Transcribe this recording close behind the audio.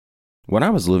When I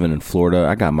was living in Florida,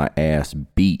 I got my ass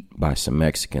beat by some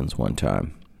Mexicans one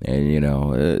time.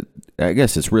 And, I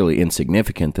guess it's really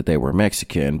insignificant that they were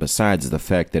Mexican, besides the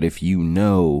fact that if you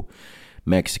know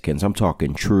Mexicans, I'm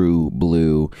talking true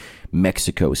blue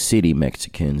Mexico City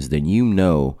Mexicans, then you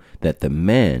know that the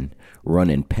men run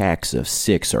in packs of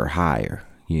 6 or higher.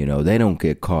 They don't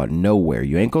get caught nowhere.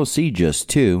 You ain't gonna see just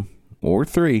 2 or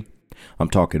 3. I'm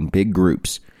talking big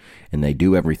groups, and they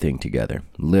do everything together.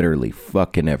 Literally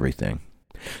fucking everything.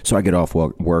 So I get off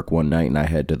work one night and I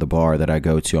head to the bar that I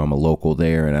go to. I'm a local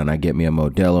there, and I get me a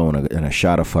Modelo and a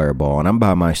shot of Fireball. And I'm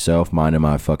by myself, minding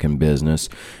my fucking business,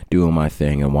 doing my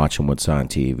thing and watching what's on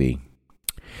TV.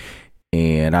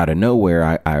 And out of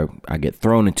nowhere, I get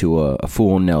thrown into a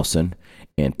full Nelson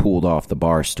and pulled off the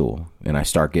bar stool. And I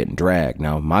start getting dragged.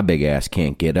 Now, my big ass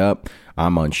can't get up.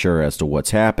 I'm unsure as to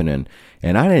what's happening.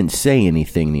 And I didn't say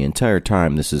anything the entire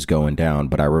time this is going down,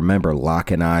 but I remember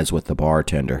locking eyes with the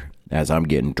bartender as I'm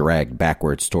getting dragged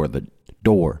backwards toward the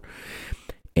door.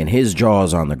 And his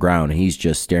jaw's on the ground, and he's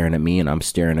just staring at me, and I'm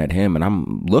staring at him, and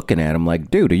I'm looking at him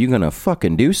like, dude, are you gonna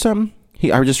fucking do something?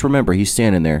 I just remember he's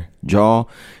standing there, jaw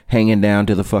hanging down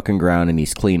to the fucking ground, and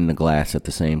he's cleaning the glass at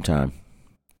the same time.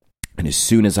 And as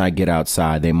soon as I get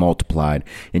outside, they multiplied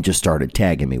and just started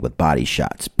tagging me with body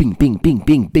shots. Bing, bing, bing,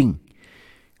 bing, bing.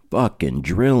 Fucking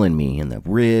drilling me in the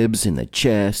ribs, in the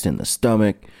chest, in the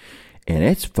stomach. And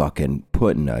it's fucking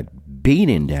putting a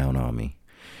beating down on me.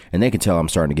 And they can tell I'm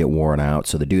starting to get worn out.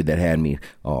 So the dude that had me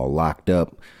all locked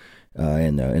up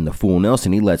in the full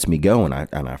Nelson, he lets me go, and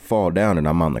I fall down, and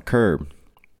I'm on the curb.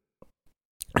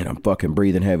 And I'm fucking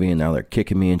breathing heavy, and now they're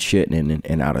kicking me and shit.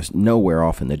 And out of nowhere,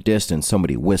 off in the distance,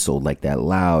 somebody whistled like that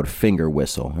loud finger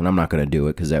whistle. And I'm not going to do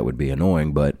it because that would be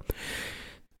annoying. But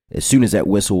as soon as that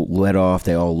whistle let off,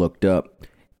 they all looked up,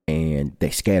 and they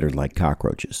scattered like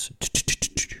cockroaches.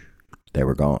 They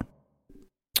were gone.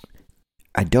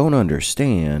 I don't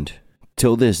understand,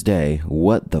 till this day,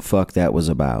 what the fuck that was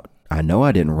about. I know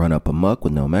I didn't run up amok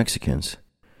with no Mexicans.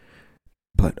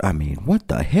 But, I mean, what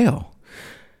the hell?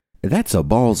 That's a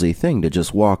ballsy thing to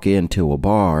just walk into a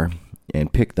bar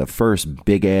and pick the first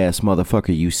big-ass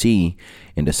motherfucker you see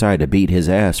and decide to beat his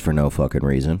ass for no fucking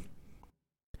reason.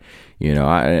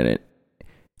 I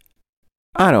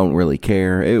don't really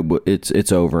care.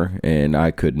 It's over, and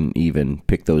I couldn't even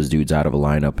pick those dudes out of a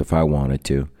lineup if I wanted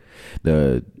to.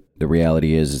 The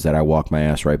reality is that I walked my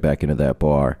ass right back into that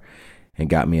bar and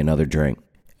got me another drink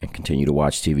and continued to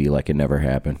watch TV like it never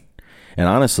happened. And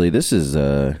honestly, this is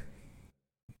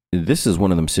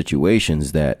one of them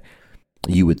situations that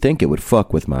you would think it would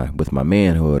fuck with my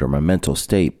manhood or my mental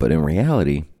state, but in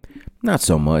reality, not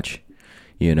so much.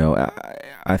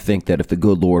 I think that if the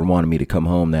good Lord wanted me to come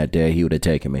home that day, he would have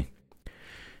taken me.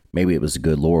 Maybe it was the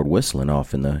good Lord whistling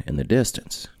off in the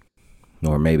distance.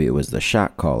 Or maybe it was the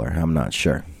shot caller. I'm not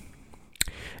sure.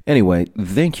 Anyway,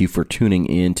 thank you for tuning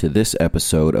in to this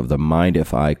episode of the Mind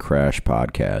If I Crash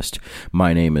podcast.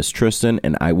 My name is Tristan,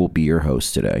 and I will be your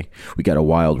host today. We got a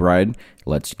wild ride.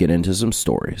 Let's get into some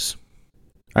stories.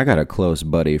 I got a close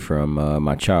buddy from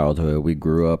my childhood. We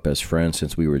grew up as friends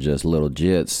since we were just little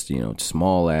jits,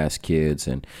 small ass kids,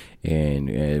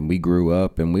 and we grew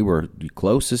up and we were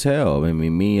close as hell. I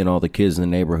mean, me and all the kids in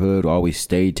the neighborhood always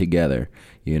stayed together,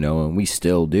 and we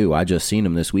still do. I just seen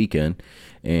him this weekend,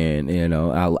 and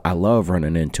I love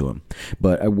running into him.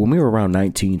 But when we were around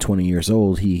 19, 20 years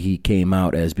old, he came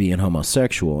out as being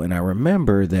homosexual, and I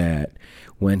remember that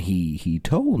when he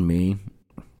told me.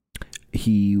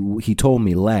 He told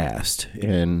me last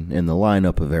in the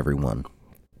lineup of everyone.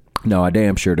 No, I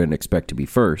damn sure didn't expect to be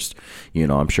first.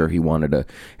 I'm sure he wanted to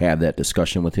have that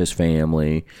discussion with his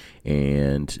family,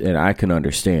 and I can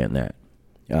understand that.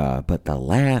 But the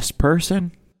last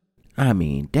person, I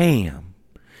mean, damn.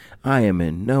 I am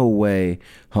in no way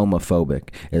homophobic.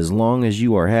 As long as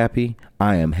you are happy,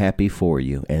 I am happy for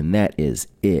you, and that is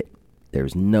it.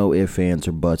 There's no ifs, ands,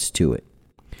 or buts to it.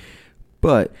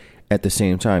 But at the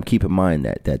same time, keep in mind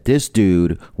that this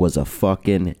dude was a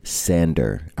fucking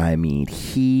sender. I mean,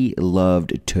 he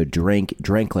loved to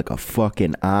drank like a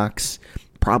fucking ox.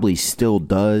 Probably still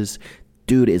does.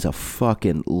 Dude is a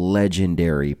fucking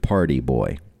legendary party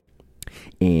boy.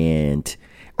 And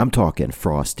I'm talking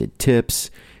frosted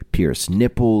tips, pierced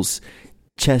nipples,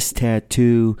 chest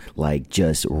tattoo, like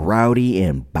just rowdy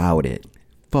and bout it.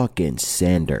 Fucking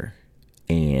sender.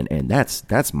 And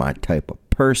that's my type of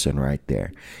person right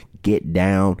there. Get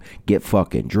down, get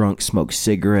fucking drunk, smoke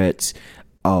cigarettes.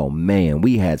 Oh man,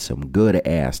 we had some good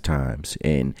ass times.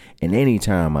 And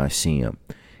anytime I see him,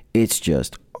 it's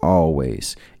just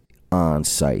always on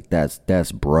site.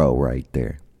 That's bro right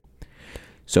there.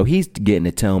 So he's getting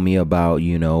to tell me about,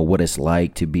 what it's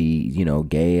like to be,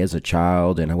 gay as a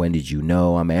child. And when did you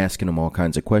know? I'm asking him all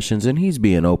kinds of questions, and he's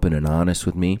being open and honest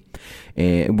with me.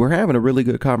 And we're having a really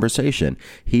good conversation.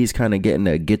 He's kind of getting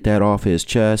to get that off his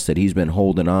chest that he's been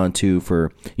holding on to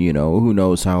for, who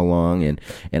knows how long. And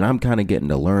I'm kind of getting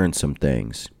to learn some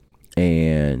things.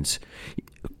 And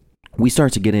we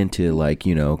start to get into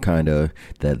kind of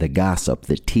the gossip,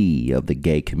 the tea of the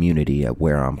gay community at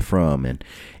where I'm from.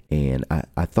 And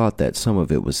I thought that some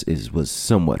of it was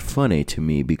somewhat funny to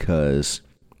me because,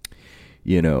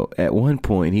 at one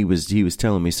point he was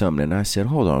telling me something, and I said,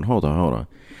 hold on.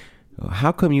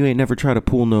 How come you ain't never tried to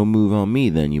pull no move on me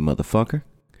then, you motherfucker?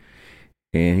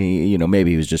 And he,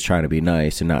 maybe he was just trying to be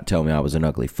nice and not tell me I was an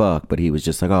ugly fuck, but he was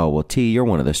just like, oh, well, T, you're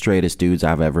one of the straightest dudes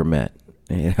I've ever met.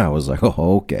 And I was like,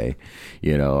 oh, okay.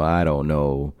 I don't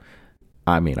know.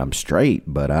 I mean, I'm straight,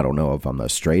 but I don't know if I'm the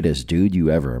straightest dude you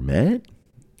ever met.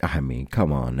 I mean,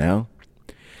 come on now.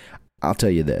 I'll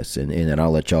tell you this, and then I'll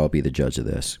let y'all be the judge of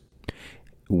this.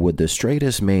 Would the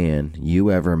straightest man you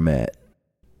ever met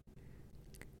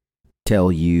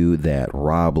tell you that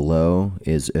Rob Lowe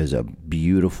is a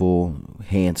beautiful,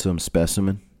 handsome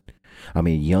specimen? I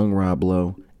mean, young Rob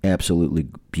Lowe, absolutely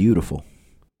beautiful.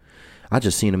 I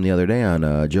just seen him the other day on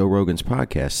Joe Rogan's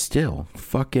podcast. Still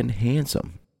fucking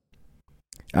handsome.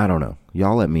 I don't know.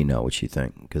 Y'all let me know what you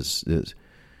think, because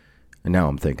now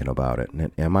I'm thinking about it.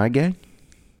 Am I gay?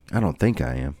 I don't think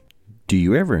I am. Do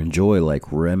you ever enjoy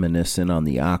reminiscing on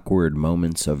the awkward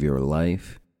moments of your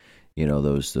life?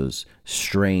 Those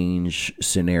strange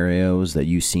scenarios that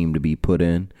you seem to be put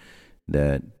in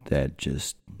that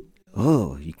just,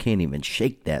 you can't even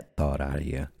shake that thought out of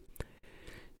you.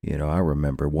 I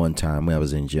remember one time when I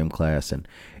was in gym class and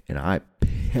I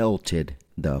pelted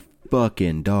the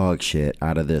fucking dog shit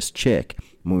out of this chick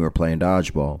when we were playing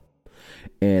dodgeball.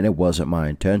 And it wasn't my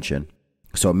intention.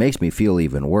 So it makes me feel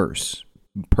even worse,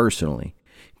 personally,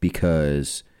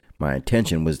 because my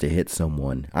intention was to hit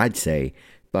someone, I'd say,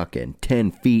 fucking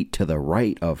 10 feet to the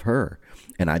right of her.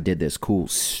 And I did this cool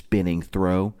spinning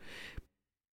throw.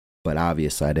 But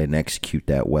obviously I didn't execute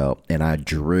that well. And I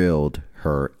drilled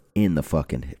her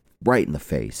right in the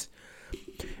face.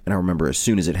 And I remember as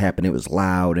soon as it happened, it was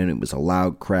loud, and it was a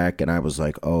loud crack. And I was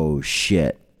like, oh,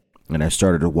 shit. And I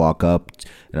started to walk up,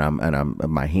 and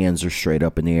my hands are straight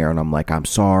up in the air, and I'm like, I'm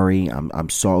sorry, I'm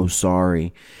so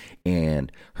sorry. And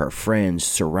her friends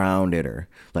surrounded her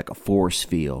like a force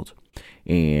field,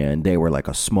 and they were like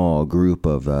a small group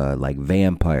of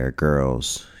vampire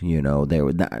girls. They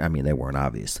were not, they weren't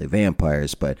obviously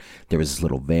vampires, but there was this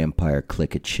little vampire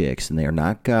clique of chicks, and they're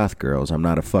not goth girls. I'm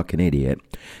not a fucking idiot.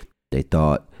 They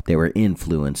thought they were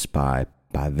influenced by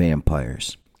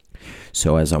vampires.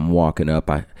 So as I'm walking up,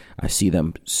 I see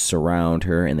them surround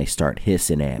her, and they start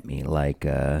hissing at me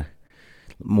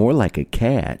more like a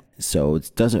cat. So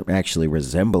it doesn't actually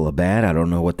resemble a bat. I don't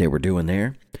know what they were doing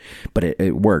there, but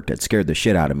it worked. It scared the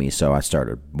shit out of me. So I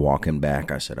started walking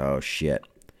back. I said, oh shit.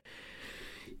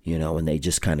 And they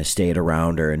just kind of stayed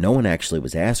around her, and no one actually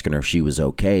was asking her if she was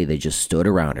okay. They just stood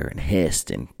around her and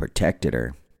hissed and protected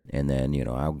her. And then,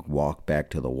 I walk back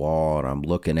to the wall, and I'm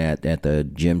looking at the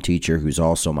gym teacher, who's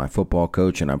also my football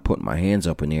coach, and I'm putting my hands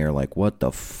up in the air like, what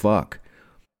the fuck?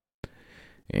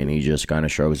 And he just kind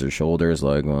of shrugs his shoulders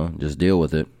like, well, just deal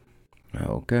with it.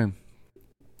 Okay.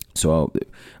 So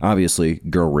obviously,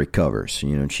 girl recovers,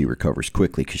 and she recovers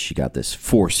quickly because she got this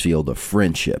force field of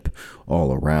friendship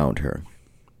all around her.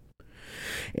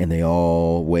 And they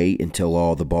all wait until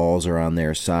all the balls are on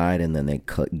their side, and then they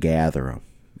gather them.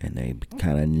 And they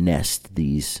kind of nest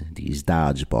these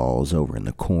dodgeballs over in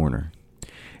the corner.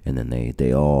 And then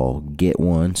they all get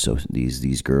one. So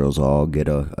these girls all get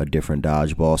a different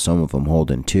dodgeball. Some of them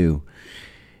holding two.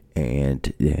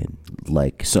 And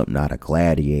like something out of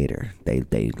Gladiator,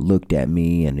 they looked at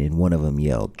me, and then one of them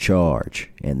yelled,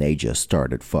 charge. And they just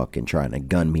started fucking trying to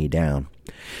gun me down.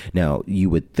 Now,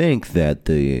 you would think that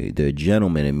the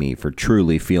gentleman in me, for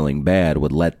truly feeling bad,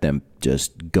 would let them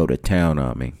just go to town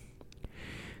on me.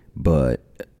 But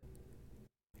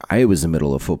it was the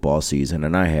middle of football season,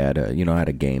 and I had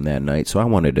a game that night, so I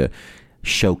wanted to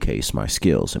showcase my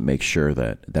skills and make sure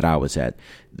that I was at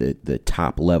the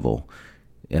top level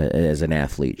as an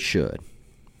athlete should.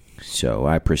 So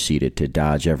I proceeded to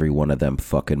dodge every one of them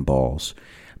fucking balls.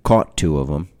 Caught two of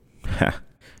them. Ha,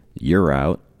 you're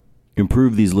out.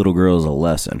 Improve these little girls a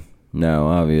lesson. Now,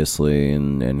 obviously,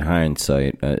 in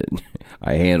hindsight,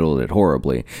 I handled it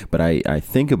horribly. But I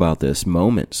think about this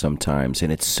moment sometimes, and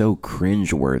it's so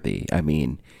cringeworthy. I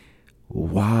mean,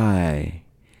 why?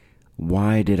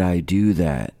 Why did I do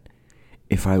that?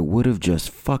 If I would have just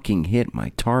fucking hit my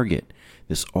target,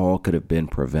 this all could have been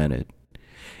prevented.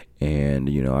 And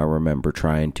I remember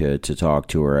trying to talk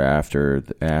to her after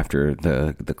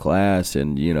the class,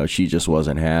 and she just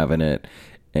wasn't having it.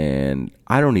 And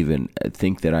I don't even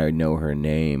think that I know her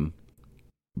name,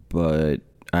 but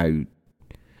I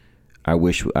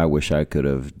wish I could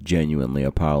have genuinely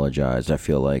apologized. I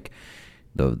feel like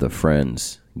the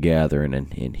friends gathering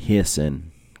and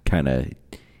hissing kind of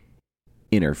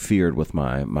interfered with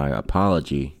my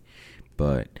apology.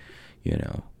 But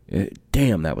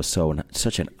damn, that was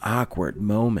such an awkward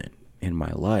moment in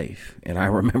my life, and I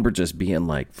remember just being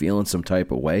like feeling some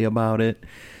type of way about it.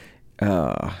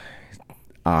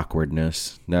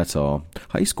 Awkwardness, that's all.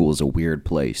 High school is a weird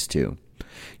place too.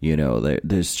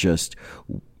 There's just,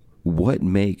 what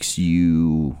makes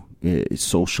you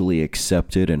socially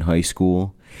accepted in high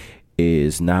school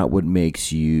is not what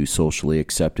makes you socially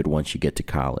accepted once you get to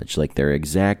college. Like, they're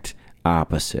exact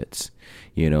opposites.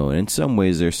 And in some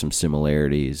ways there's some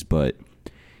similarities, but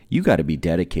you got to be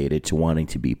dedicated to wanting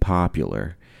to be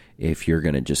popular if you're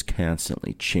going to just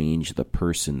constantly change the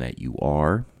person that you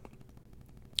are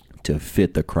to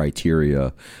fit the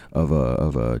criteria of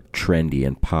a trendy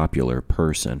and popular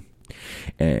person.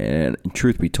 And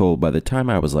truth be told, by the time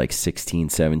I was like 16,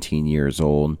 17 years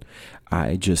old,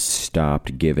 I just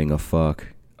stopped giving a fuck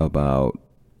about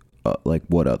like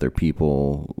what other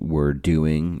people were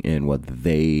doing and what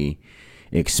they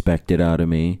expected out of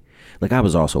me. Like, I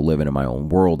was also living in my own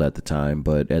world at the time,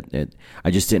 but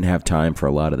I just didn't have time for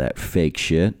a lot of that fake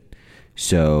shit.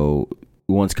 So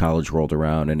once college rolled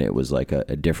around and it was like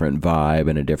a different vibe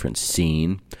and a different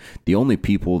scene, the only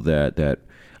people that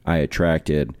I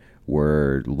attracted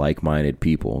were like-minded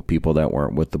people that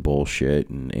weren't with the bullshit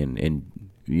and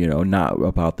not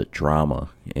about the drama.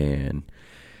 And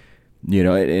in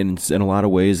a lot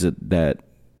of ways that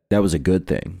was a good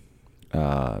thing.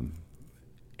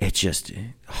 It's just,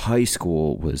 high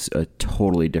school was a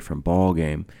totally different ball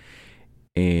game.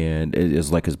 And it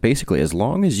is like, basically, as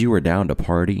long as you were down to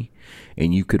party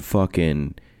and you could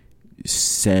fucking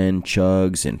send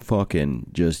chugs and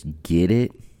fucking just get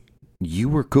it, you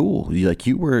were cool.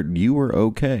 You were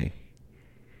okay.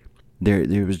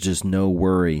 There was just no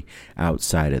worry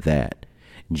outside of that.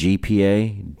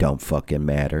 GPA don't fucking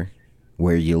matter.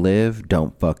 Where you live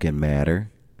don't fucking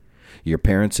matter. Your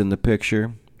parents in the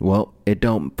picture, well, it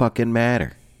don't fucking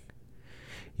matter.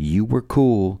 You were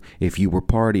cool if you were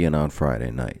partying on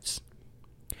Friday nights.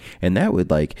 And that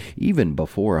would, like, even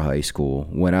before high school,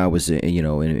 when I was,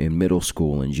 in middle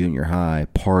school and junior high,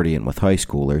 partying with high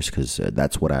schoolers, because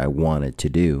that's what I wanted to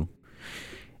do.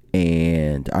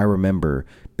 And I remember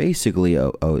basically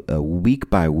a week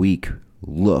by week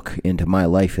look into my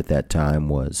life at that time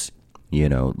was,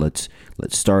 let's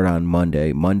start on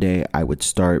Monday. Monday, I would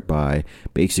start by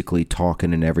basically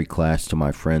talking in every class to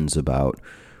my friends about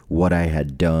what I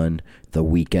had done the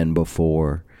weekend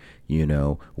before,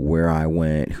 where I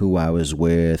went, who I was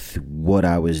with, what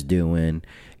I was doing.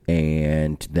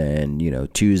 And then,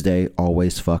 Tuesday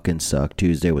always fucking sucked.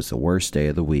 Tuesday was the worst day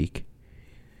of the week.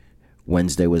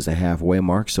 Wednesday was the halfway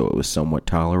mark, so it was somewhat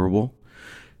tolerable.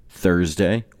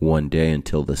 Thursday, one day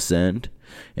until the send.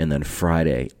 And then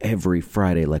Friday, every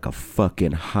Friday like a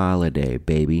fucking holiday,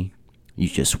 baby. You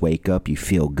just wake up, you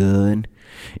feel good.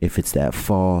 If it's that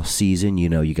fall season,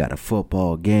 you got a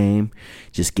football game,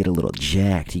 just get a little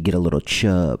jacked, you get a little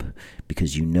chub,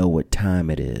 because you know what time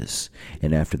it is.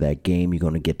 And after that game, you're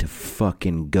going to get to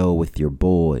fucking go with your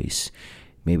boys.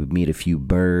 Maybe meet a few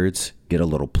birds, get a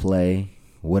little play,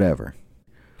 whatever.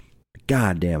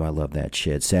 God damn, I love that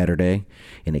shit. Saturday,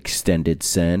 an extended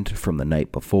send from the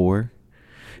night before.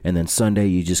 And then Sunday,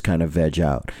 you just kind of veg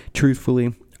out.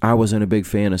 Truthfully, I wasn't a big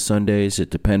fan of Sundays.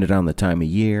 It depended on the time of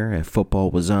year. If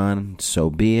football was on, so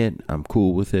be it. I'm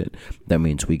cool with it. That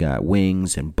means we got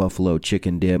wings and buffalo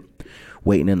chicken dip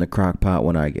waiting in the crock pot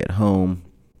when I get home.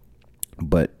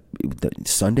 But the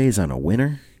Sundays on a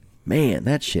winter? Man,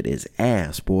 that shit is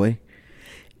ass, boy.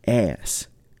 Ass.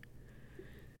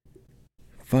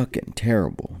 Fucking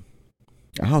terrible.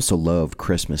 I also loved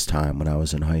Christmas time when I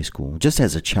was in high school. Just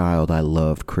as a child, I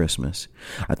loved Christmas.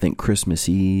 I think Christmas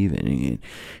Eve and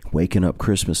waking up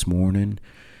Christmas morning,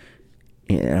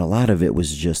 and a lot of it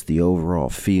was just the overall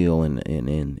feel and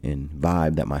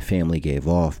vibe that my family gave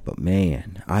off. But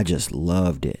man, I just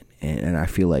loved it. And I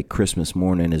feel like Christmas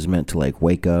morning is meant to like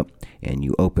wake up and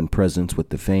you open presents with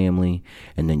the family,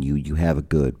 and then you have a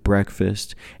good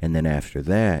breakfast, and then after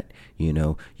that,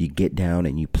 you get down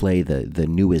and you play the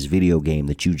newest video game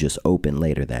that you just opened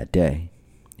later that day.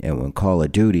 And when Call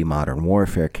of Duty Modern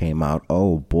Warfare came out,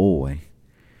 oh boy,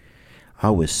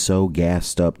 I was so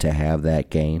gassed up to have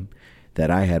that game that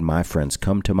I had my friends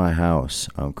come to my house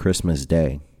on Christmas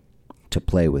Day to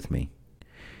play with me.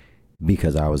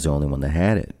 because I was the only one that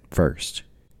had it first.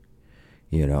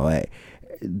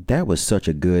 That was such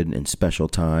a good and special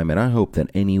time, and I hope that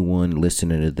anyone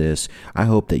listening to this, I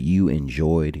hope that you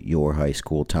enjoyed your high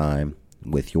school time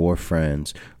with your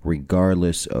friends,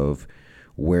 regardless of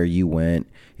where you went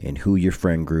and who your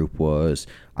friend group was.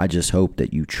 I just hope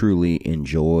that you truly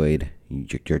enjoyed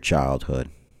your childhood.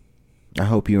 I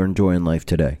hope you're enjoying life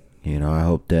today. I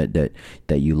hope that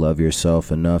you love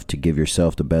yourself enough to give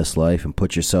yourself the best life and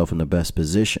put yourself in the best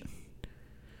position.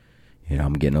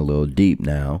 I'm getting a little deep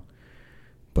now,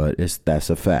 but that's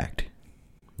a fact.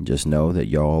 Just know that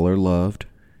y'all are loved.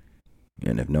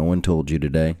 And if no one told you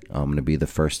today, I'm going to be the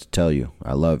first to tell you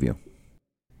I love you.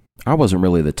 I wasn't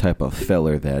really the type of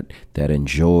feller that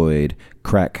enjoyed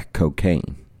crack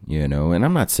cocaine, and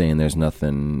I'm not saying there's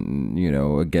nothing,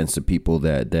 against the people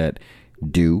that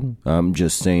do. I'm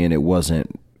just saying it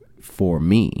wasn't for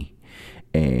me.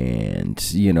 And,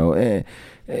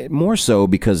 more so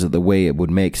because of the way it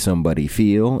would make somebody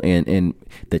feel. And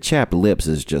the chapped lips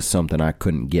is just something I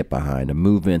couldn't get behind, a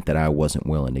movement that I wasn't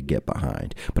willing to get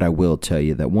behind. But I will tell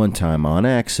you that one time on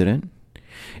accident,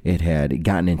 it had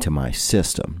gotten into my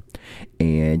system.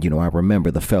 And, I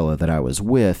remember the fella that I was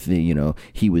with,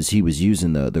 he was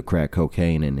using the crack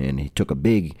cocaine, and he took a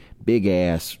big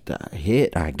ass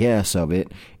hit, I guess, of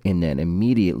it, and then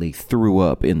immediately threw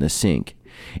up in the sink.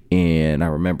 And I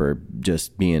remember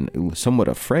just being somewhat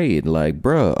afraid, like,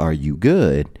 bruh, are you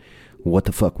good? What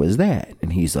the fuck was that?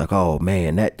 And he's like, oh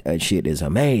man, that shit is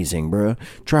amazing, bruh.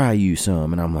 Try you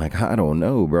some. And I'm like, I don't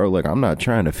know, bro. Like, I'm not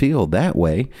trying to feel that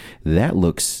way. That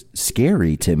looks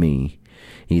scary to me.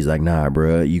 He's like, nah,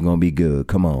 bruh, you gonna be good.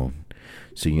 Come on.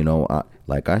 So,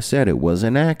 like I said, it was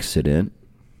an accident,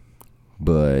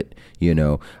 but,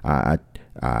 I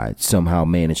somehow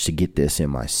managed to get this in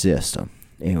my system.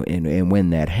 And when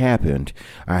that happened,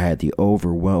 I had the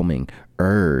overwhelming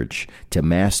urge to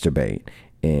masturbate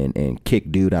and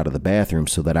kick dude out of the bathroom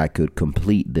so that I could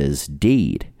complete this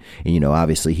deed. And,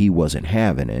 obviously he wasn't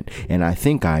having it. And I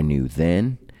think I knew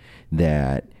then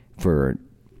that for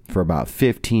about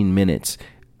 15 minutes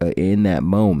in that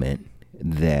moment,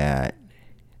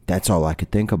 that's all I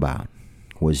could think about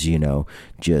was,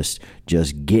 just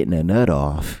getting a nut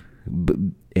off.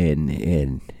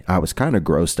 And I was kind of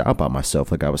grossed out by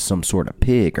myself, like I was some sort of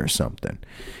pig or something,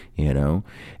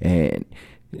 and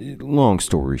long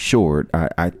story short,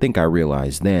 I think I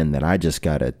realized then that I just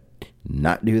gotta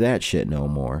not do that shit no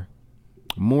more.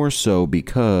 More so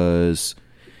because,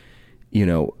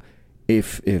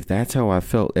 if that's how I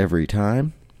felt every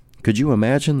time, could you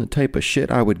imagine the type of shit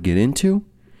I would get into?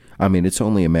 I mean, it's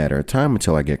only a matter of time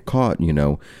until I get caught,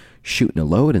 shooting a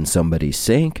load in somebody's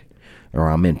sink, or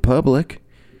I'm in public.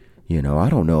 I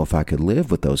don't know if I could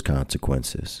live with those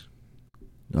consequences.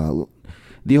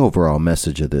 The overall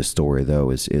message of this story, though,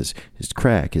 is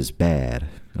crack is bad.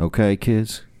 Okay,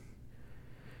 kids?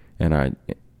 And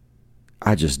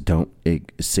I just don't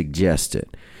suggest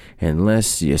it.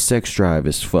 Unless your sex drive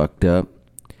is fucked up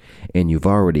and you've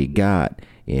already got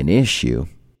an issue,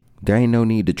 there ain't no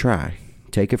need to try.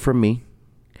 Take it from me,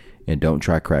 and don't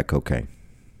try crack cocaine.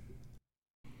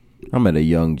 I met a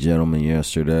young gentleman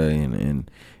yesterday, and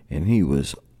he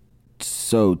was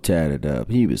so tatted up.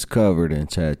 He was covered in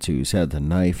tattoos, had the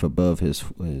knife above his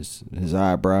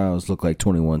eyebrows, looked like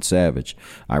 21 Savage.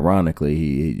 Ironically,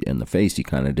 he in the face he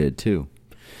kind of did too.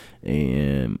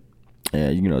 And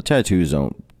tattoos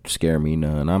don't scare me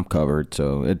none. I'm covered,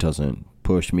 so it doesn't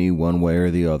push me one way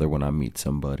or the other when I meet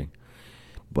somebody.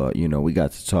 But we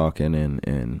got to talking,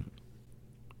 and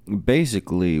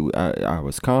basically, I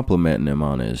was complimenting him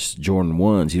on his Jordan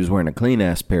 1s. He was wearing a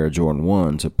clean-ass pair of Jordan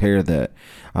 1s, a pair that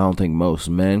I don't think most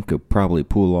men could probably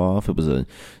pull off. It was a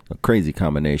crazy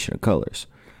combination of colors.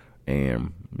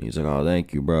 And he's like, oh,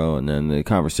 thank you, bro. And then the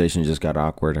conversation just got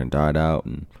awkward and died out.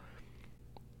 And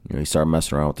he started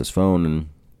messing around with his phone. And,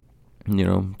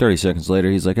 30 seconds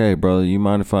later, he's like, hey, bro, you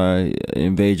mind if I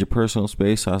invade your personal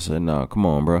space? I said, no, come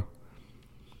on, bro.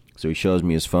 So he shows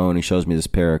me his phone. He shows me this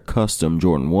pair of custom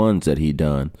Jordan 1s that he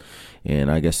done. And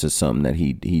I guess it's something that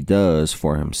he does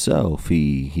for himself.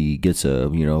 He gets a,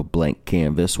 blank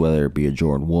canvas, whether it be a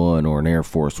Jordan 1 or an Air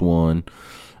Force 1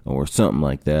 or something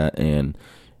like that. And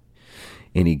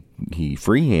he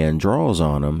freehand draws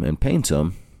on them and paints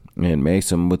them and makes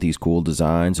them with these cool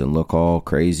designs and look all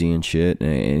crazy and shit.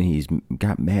 And he's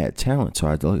got mad talent. So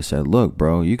I said, look,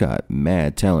 bro, you got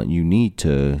mad talent. You need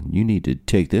to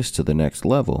take this to the next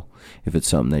level if it's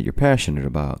something that you're passionate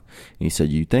about. And he said,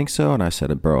 you think so? And I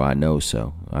said, bro, I know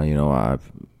so.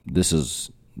 This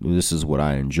is what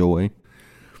I enjoy.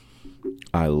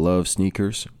 I love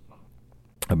sneakers.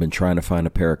 I've been trying to find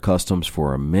a pair of customs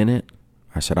for a minute.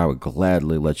 I said, I would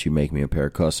gladly let you make me a pair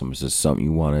of customs. This is something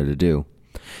you wanted to do.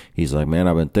 He's like, man,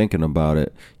 I've been thinking about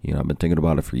it. I've been thinking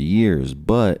about it for years,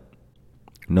 but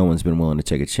no one's been willing to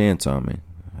take a chance on me.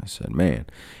 I said, man,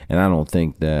 and I don't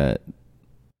think that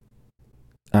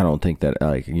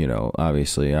like,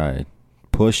 obviously I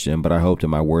pushed him, but I hope that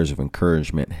my words of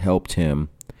encouragement helped him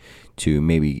to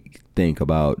maybe think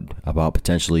about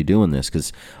potentially doing this.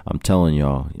 Because I'm telling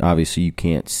y'all, obviously you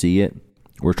can't see it.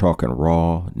 We're talking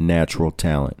raw, natural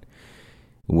talent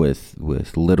with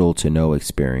little to no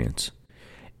experience.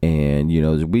 And,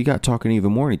 we got talking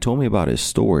even more. And he told me about his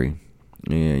story.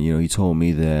 And, he told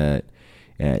me that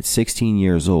at 16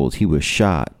 years old, he was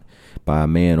shot by a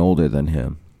man older than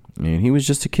him. And he was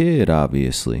just a kid,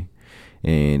 obviously.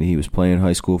 And he was playing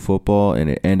high school football, and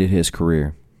it ended his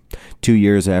career. 2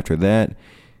 years after that,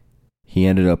 he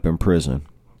ended up in prison.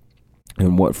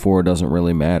 And what for doesn't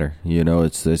really matter.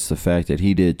 It's the fact that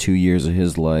he did 2 years of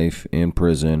his life in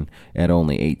prison at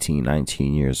only 18,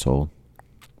 19 years old.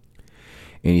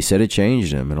 And he said it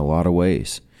changed him in a lot of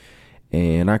ways.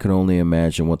 And I can only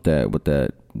imagine what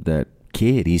that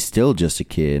kid, he's still just a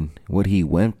kid, what he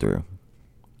went through.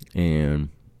 And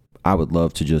I would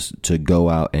love to go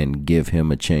out and give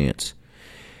him a chance.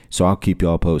 So I'll keep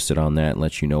y'all posted on that and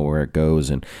let you know where it goes.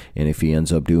 And if he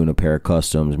ends up doing a pair of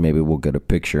customs, maybe we'll get a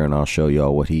picture and I'll show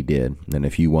y'all what he did. And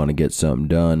if you want to get something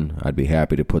done, I'd be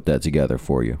happy to put that together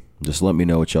for you. Just let me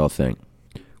know what y'all think.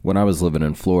 When I was living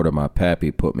in Florida, my pappy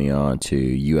put me on to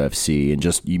UFC and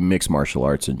just mixed martial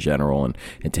arts in general,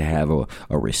 and to have a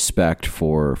respect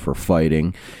for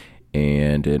fighting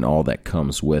and all that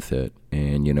comes with it.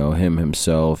 And, him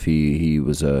himself, he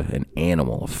was an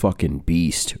animal, a fucking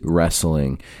beast,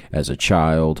 wrestling as a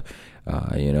child.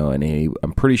 And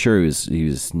I'm pretty sure he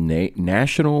was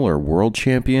national or world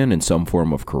champion in some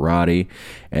form of karate,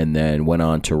 and then went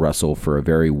on to wrestle for a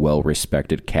very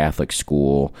well-respected Catholic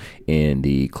school in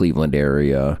the Cleveland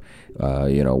area,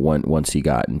 once he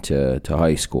got into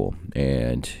high school.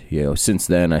 And, since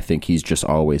then, I think he's just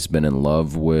always been in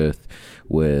love with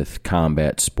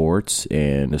combat sports,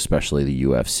 and especially the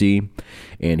UFC.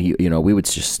 And we would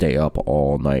just stay up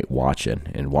all night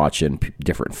watching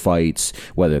different fights,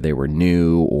 whether they were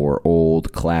new or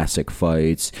old classic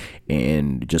fights,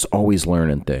 and just always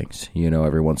learning things.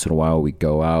 Every once in a while we'd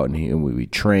go out and we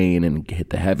would train and hit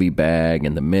the heavy bag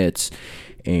and the mitts.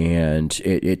 And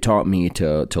it taught me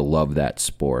to love that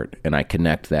sport, and I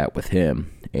connect that with him.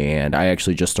 And I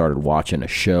actually just started watching a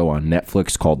show on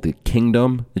Netflix called The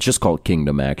Kingdom. It's just called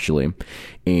Kingdom, actually.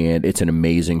 And it's an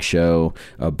amazing show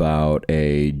about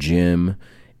a gym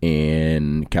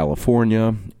in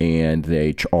California, and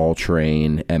they all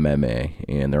train MMA,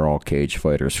 and they're all cage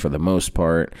fighters for the most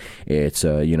part. It's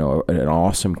an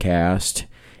awesome cast,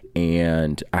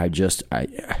 and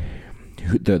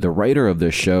the writer of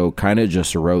this show kind of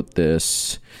just wrote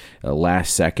this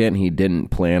last second. He didn't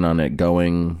plan on it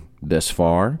going this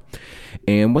far.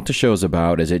 And what the show's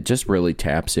about is it just really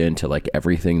taps into like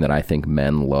everything that I think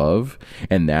men love,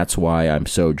 and that's why I'm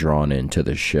so drawn into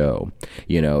the show.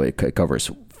 It covers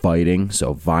fighting,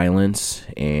 so violence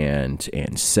and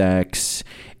sex,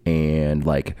 and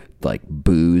like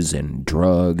booze and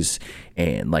drugs,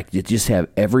 and like you just have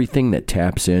everything that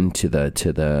taps into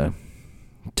the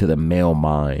male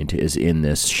mind is in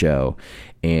this show.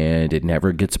 And it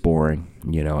never gets boring,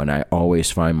 and I always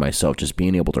find myself just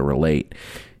being able to relate.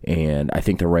 And I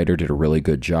think the writer did a really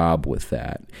good job with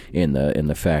that, in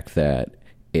the fact that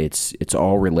it's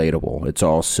all relatable. It's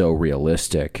all so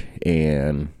realistic.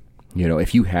 And,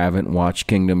 if you haven't watched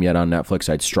Kingdom yet on Netflix,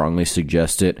 I'd strongly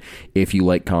suggest it. If you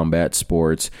like combat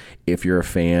sports, if you're a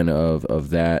fan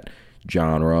of that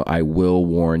genre, I will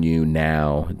warn you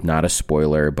now, not a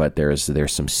spoiler, but there's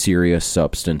some serious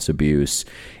substance abuse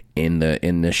in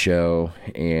the show,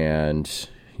 and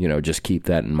just keep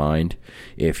that in mind.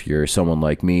 If you're someone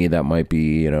like me, that might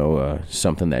be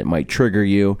something that might trigger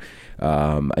you.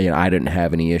 I didn't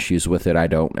have any issues with it. I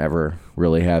don't ever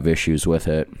really have issues with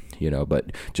it,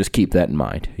 but just keep that in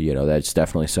mind. That's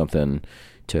definitely something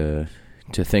to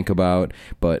think about.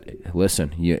 But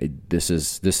listen, this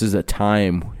is a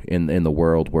time in the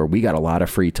world where we got a lot of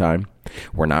free time.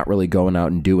 We're not really going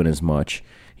out and doing as much.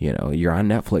 You're on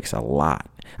Netflix a lot.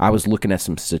 I was looking at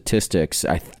some statistics,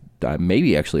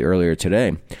 maybe actually earlier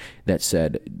today, that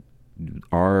said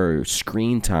our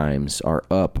screen times are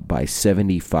up by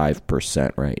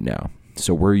 75% right now.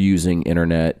 So we're using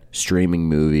internet, streaming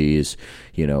movies.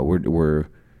 We're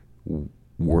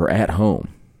at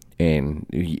home, and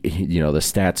the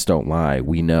stats don't lie.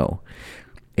 We know.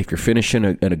 If you're finishing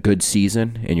a good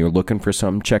season and you're looking for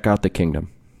something, check out The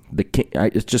Kingdom.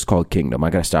 It's just called Kingdom. I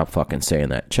gotta stop fucking saying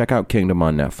that. Check out Kingdom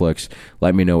on Netflix.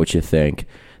 Let me know what you think.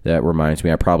 That reminds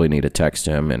me, I probably need to text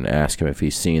him and ask him if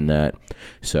he's seen that.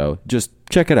 So just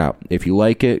check it out. If you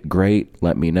like it, great.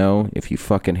 Let me know. If you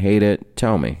fucking hate it,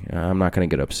 tell me. I'm not going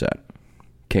to get upset.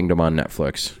 Kingdom on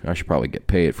Netflix. I should probably get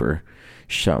paid for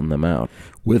shouting them out.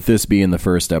 With this being the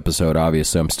first episode,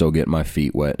 obviously I'm still getting my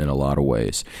feet wet in a lot of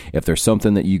ways. If there's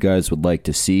something that you guys would like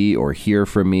to see or hear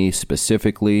from me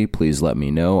specifically, please let me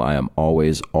know. I am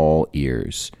always all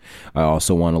ears. I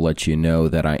also want to let you know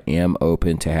that I am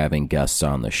open to having guests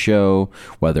on the show,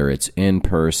 whether it's in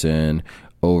person,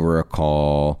 over a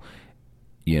call,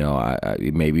 you know, I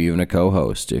maybe even a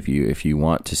co-host. If you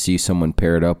want to see someone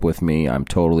paired up with me, I'm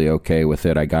totally okay with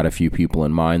it. I got a few people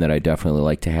in mind that I definitely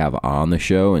like to have on the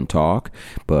show and talk.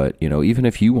 But, you know, even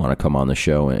if you want to come on the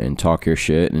show and talk your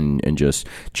shit and just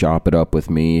chop it up with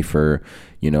me for,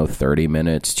 30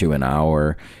 minutes to an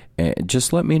hour, and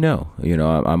just let me know.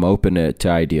 I'm open to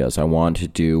ideas. I want to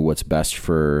do what's best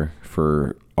for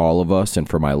all of us and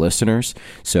for my listeners.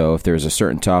 So if there's a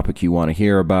certain topic you want to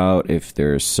hear about, if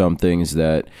there's some things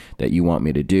that you want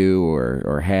me to do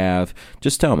or have,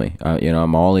 just tell me.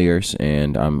 I'm all ears,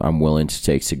 and I'm willing to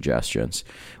take suggestions.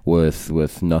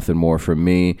 With nothing more from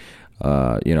me,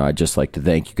 I'd just like to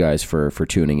thank you guys for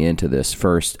tuning in to this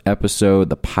first episode,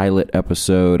 the pilot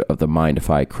episode of the Mind If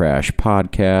I Crash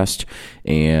podcast.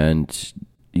 And,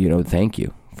 thank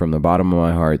you. From the bottom of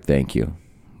my heart, thank you.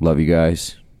 Love you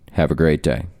guys. Have a great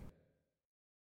day.